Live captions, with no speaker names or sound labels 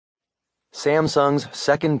Samsung's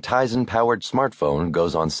second Tizen-Powered smartphone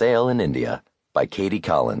goes on sale in India by Katie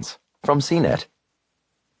Collins from CNET.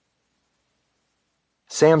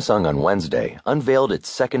 Samsung on Wednesday unveiled its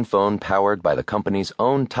second phone powered by the company's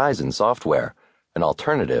own Tizen software, an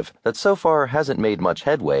alternative that so far hasn't made much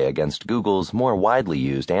headway against Google's more widely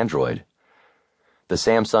used Android. The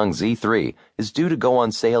Samsung Z3 is due to go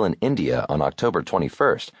on sale in India on October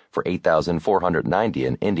 21st for 8,490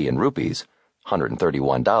 in Indian rupees,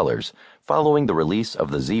 $131, following the release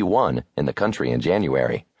of the Z1 in the country in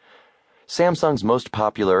January. Samsung's most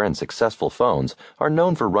popular and successful phones are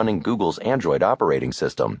known for running Google's Android operating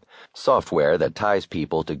system, software that ties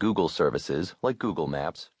people to Google services like Google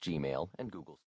Maps, Gmail, and Google